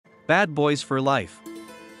Bad Boys for Life.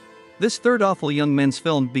 This third awful young men's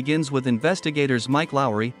film begins with investigators Mike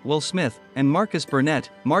Lowry, Will Smith, and Marcus Burnett,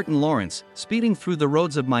 Martin Lawrence, speeding through the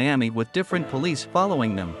roads of Miami with different police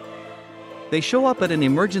following them. They show up at an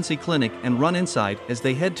emergency clinic and run inside as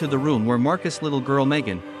they head to the room where Marcus' little girl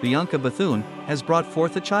Megan, Bianca Bethune, has brought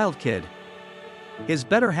forth a child kid. His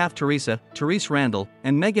better half Therese Randall,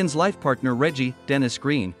 and Megan's life partner Reggie, Dennis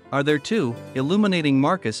Green, are there too, illuminating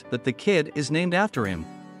Marcus that the kid is named after him.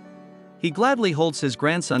 He gladly holds his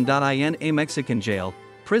grandson. In a Mexican jail,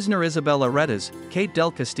 prisoner Isabel Aretas, Kate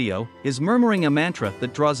del Castillo, is murmuring a mantra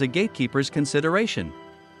that draws a gatekeeper's consideration.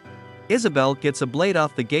 Isabel gets a blade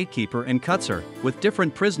off the gatekeeper and cuts her, with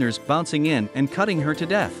different prisoners bouncing in and cutting her to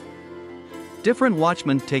death. Different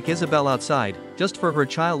watchmen take Isabel outside, just for her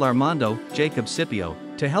child Armando, Jacob Scipio,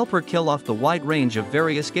 to help her kill off the wide range of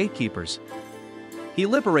various gatekeepers. He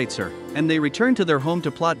liberates her, and they return to their home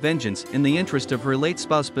to plot vengeance in the interest of her late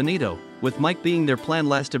spouse Benito, with Mike being their planned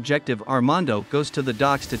last objective. Armando goes to the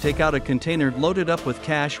docks to take out a container loaded up with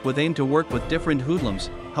cash with aim to work with different hoodlums.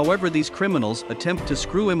 However, these criminals attempt to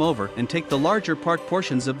screw him over and take the larger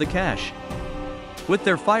portions of the cash. With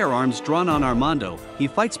their firearms drawn on Armando, he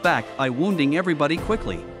fights back by wounding everybody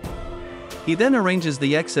quickly. He then arranges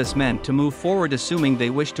the excess men to move forward, assuming they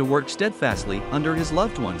wish to work steadfastly under his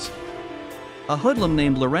loved ones. A hoodlum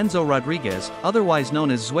named Lorenzo Rodriguez, otherwise known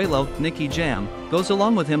as Zuelo, Nicky Jam, goes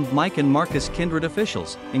along with him. Mike and Marcus, kindred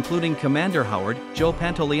officials, including Commander Howard, Joe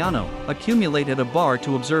Pantoliano, accumulate at a bar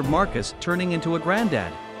to observe Marcus turning into a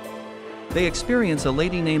granddad. They experience a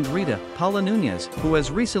lady named Rita, Paola Nunez, who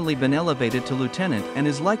has recently been elevated to lieutenant and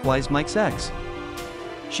is likewise Mike's ex.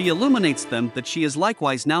 She illuminates them that she is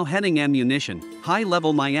likewise now heading ammunition,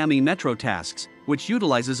 high-level Miami Metro tasks, which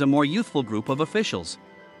utilizes a more youthful group of officials.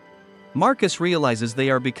 Marcus realizes they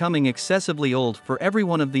are becoming excessively old for every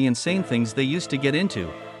one of the insane things they used to get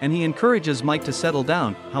into, and he encourages Mike to settle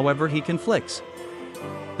down. However, he conflicts.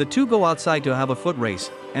 The two go outside to have a foot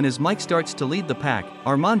race, and as Mike starts to lead the pack,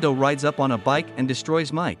 Armando rides up on a bike and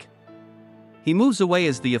destroys Mike. He moves away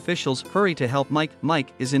as the officials hurry to help Mike.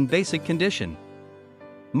 Mike is in basic condition.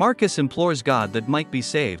 Marcus implores God that Mike be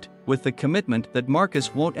saved, with the commitment that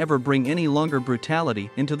Marcus won't ever bring any longer brutality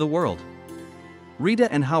into the world.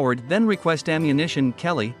 Rita and Howard then request ammunition.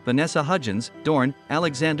 Kelly, Vanessa Hudgens, Dorn,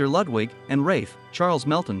 Alexander Ludwig, and Rafe, Charles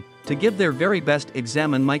Melton, to give their very best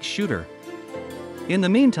examine Mike's shooter. In the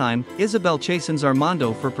meantime, Isabel chastens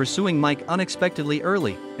Armando for pursuing Mike unexpectedly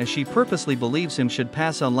early, as she purposely believes him should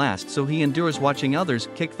pass on last, so he endures watching others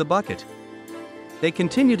kick the bucket. They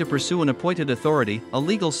continue to pursue an appointed authority, a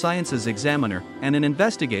legal sciences examiner, and an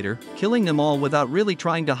investigator, killing them all without really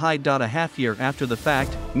trying to hide. A half year after the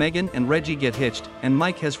fact, Megan and Reggie get hitched, and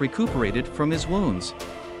Mike has recuperated from his wounds.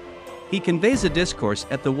 He conveys a discourse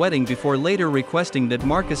at the wedding before later requesting that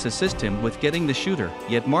Marcus assist him with getting the shooter,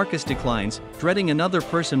 yet Marcus declines, dreading another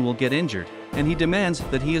person will get injured, and he demands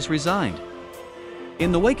that he is resigned.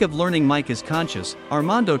 In the wake of learning Mike is conscious,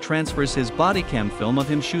 Armando transfers his body cam film of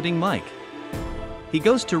him shooting Mike. He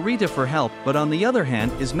goes to Rita for help, but on the other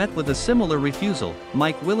hand is met with a similar refusal.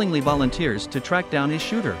 Mike willingly volunteers to track down his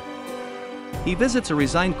shooter. He visits a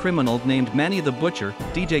resigned criminal named Manny the Butcher,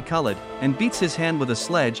 DJ Khaled, and beats his hand with a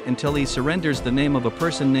sledge until he surrenders the name of a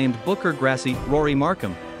person named Booker Grassy, Rory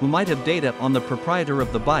Markham, who might have data on the proprietor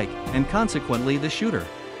of the bike, and consequently the shooter.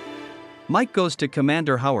 Mike goes to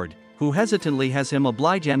Commander Howard, who hesitantly has him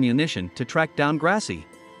oblige ammunition to track down Grassy.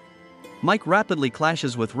 Mike rapidly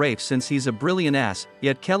clashes with Rafe since he's a brilliant ass,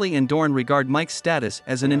 yet Kelly and Dorn regard Mike's status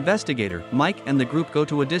as an investigator. Mike and the group go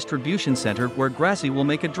to a distribution center where Grassy will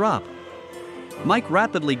make a drop. Mike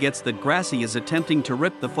rapidly gets that Grassy is attempting to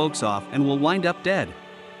rip the folks off and will wind up dead.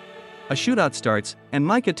 A shootout starts, and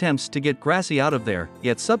Mike attempts to get Grassy out of there,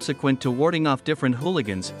 yet subsequent to warding off different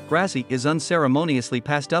hooligans, Grassy is unceremoniously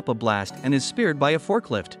passed up a blast and is speared by a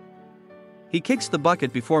forklift. He kicks the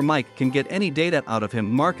bucket before Mike can get any data out of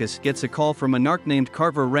him. Marcus gets a call from a narc named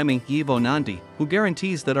Carver Remy Evo Nandi, who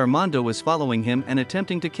guarantees that Armando is following him and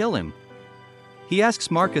attempting to kill him. He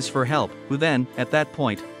asks Marcus for help, who then, at that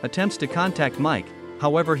point, attempts to contact Mike.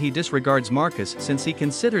 However, he disregards Marcus since he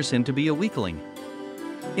considers him to be a weakling.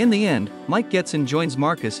 In the end, Mike gets and joins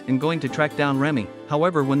Marcus in going to track down Remy.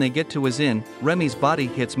 However, when they get to his inn, Remy's body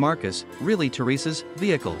hits Marcus, really Teresa's,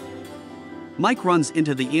 vehicle. Mike runs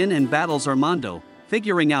into the inn and battles Armando,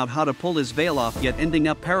 figuring out how to pull his veil off, yet ending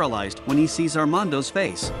up paralyzed when he sees Armando's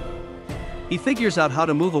face. He figures out how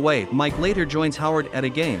to move away. Mike later joins Howard at a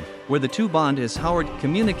game, where the two bond as Howard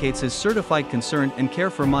communicates his certified concern and care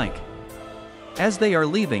for Mike. As they are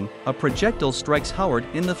leaving, a projectile strikes Howard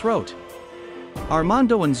in the throat.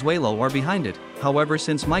 Armando and Zuelo are behind it, however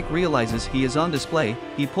since Mike realizes he is on display,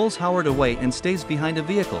 he pulls Howard away and stays behind a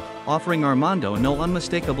vehicle, offering Armando no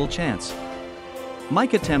unmistakable chance.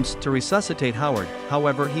 Mike attempts to resuscitate Howard,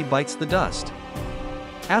 however he bites the dust.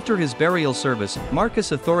 After his burial service,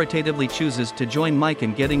 Marcus authoritatively chooses to join Mike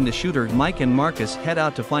in getting the shooter. Mike and Marcus head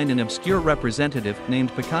out to find an obscure representative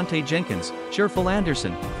named Picante Jenkins, Cheerful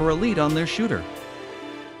Anderson, for a lead on their shooter.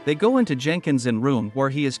 They go into Jenkins' room where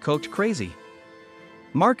he is coked crazy.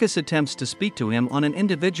 Marcus attempts to speak to him on an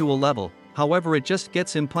individual level, however it just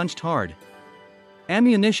gets him punched hard.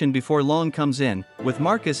 Ammunition before long comes in, with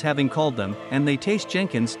Marcus having called them, and they taste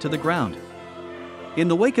Jenkins to the ground. In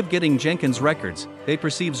the wake of getting Jenkins' records, they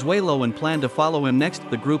perceive Zuelo and plan to follow him next.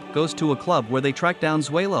 The group goes to a club where they track down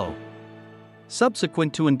Zuelo.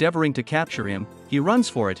 Subsequent to endeavoring to capture him, he runs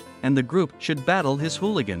for it, and the group should battle his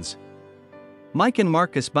hooligans. Mike and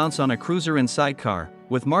Marcus bounce on a cruiser and sidecar,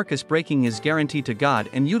 with Marcus breaking his guarantee to God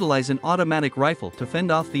and utilize an automatic rifle to fend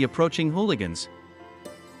off the approaching hooligans.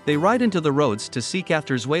 They ride into the roads to seek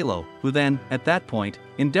after Zuelo, who then, at that point,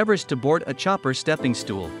 endeavors to board a chopper stepping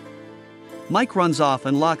stool. Mike runs off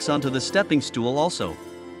and locks onto the stepping stool also.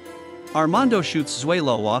 Armando shoots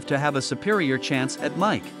Zuelo off to have a superior chance at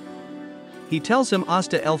Mike. He tells him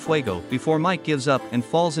hasta el fuego before Mike gives up and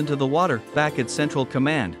falls into the water. Back at Central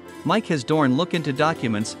Command, Mike has Dorn look into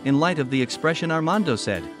documents in light of the expression Armando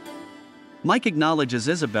said. Mike acknowledges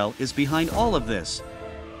Isabel is behind all of this.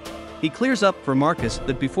 He clears up for Marcus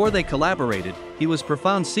that before they collaborated, he was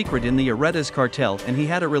profound secret in the Aretas cartel and he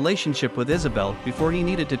had a relationship with Isabel before he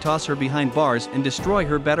needed to toss her behind bars and destroy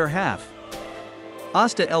her better half.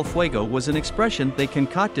 Hasta el fuego was an expression they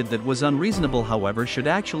concocted that was unreasonable, however should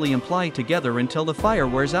actually imply together until the fire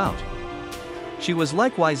wears out. She was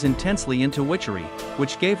likewise intensely into witchery,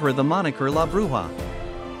 which gave her the moniker La Bruja.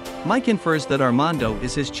 Mike infers that Armando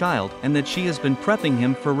is his child and that she has been prepping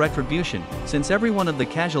him for retribution, since every one of the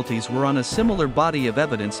casualties were on a similar body of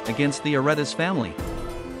evidence against the Aretas family.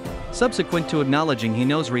 Subsequent to acknowledging he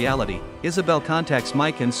knows reality, Isabel contacts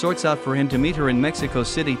Mike and sorts out for him to meet her in Mexico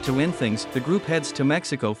City to end things. The group heads to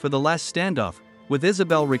Mexico for the last standoff, with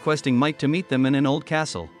Isabel requesting Mike to meet them in an old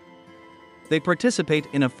castle. They participate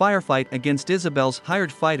in a firefight against Isabel's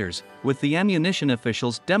hired fighters, with the ammunition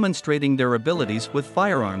officials demonstrating their abilities with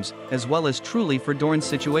firearms, as well as truly for Dorn's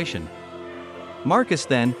situation. Marcus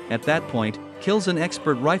then, at that point, kills an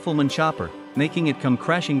expert rifleman chopper, making it come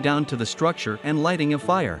crashing down to the structure and lighting a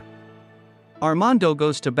fire. Armando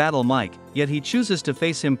goes to battle Mike, yet he chooses to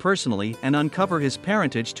face him personally and uncover his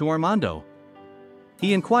parentage to Armando.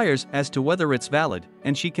 He inquires as to whether it's valid,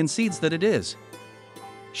 and she concedes that it is.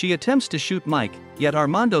 She attempts to shoot Mike, yet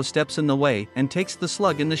Armando steps in the way and takes the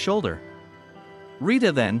slug in the shoulder.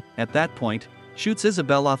 Rita then, at that point, shoots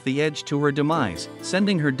Isabel off the edge to her demise,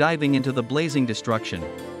 sending her diving into the blazing destruction.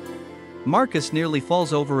 Marcus nearly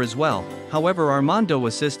falls over as well, however Armando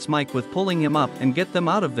assists Mike with pulling him up and get them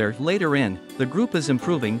out of there. Later in, the group is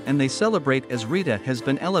improving and they celebrate as Rita has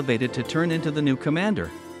been elevated to turn into the new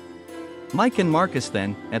commander. Mike and Marcus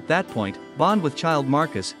then, at that point, bond with child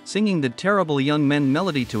Marcus, singing the Terrible Young Men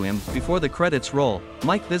melody to him. Before the credits roll,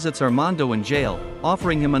 Mike visits Armando in jail,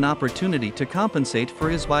 offering him an opportunity to compensate for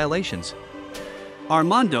his violations.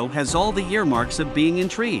 Armando has all the earmarks of being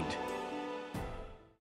intrigued.